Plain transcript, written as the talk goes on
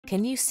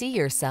Can you see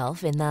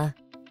yourself in the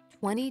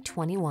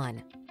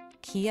 2021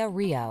 Kia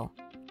Rio?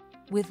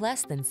 With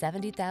less than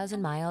 70,000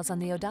 miles on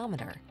the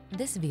odometer,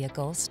 this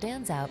vehicle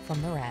stands out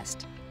from the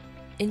rest.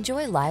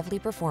 Enjoy lively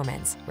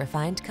performance,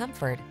 refined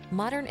comfort,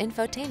 modern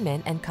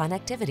infotainment and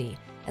connectivity,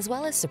 as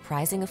well as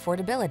surprising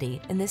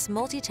affordability in this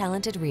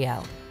multi-talented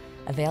Rio.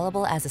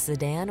 Available as a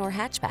sedan or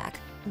hatchback,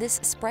 this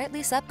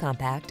sprightly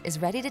subcompact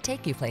is ready to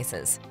take you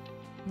places.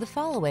 The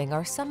following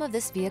are some of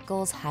this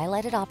vehicle's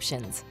highlighted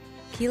options: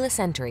 keyless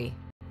entry,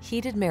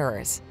 heated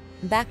mirrors,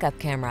 backup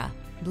camera,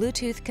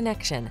 Bluetooth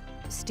connection,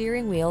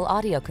 steering wheel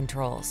audio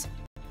controls,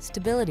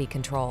 stability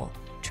control,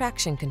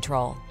 traction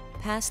control,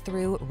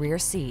 pass-through rear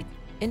seat,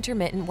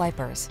 intermittent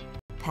wipers,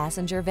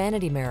 passenger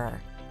vanity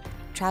mirror.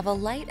 Travel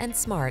light and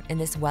smart in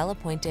this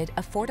well-appointed,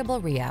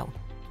 affordable Rio.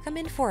 Come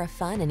in for a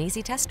fun and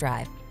easy test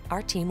drive.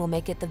 Our team will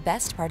make it the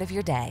best part of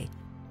your day.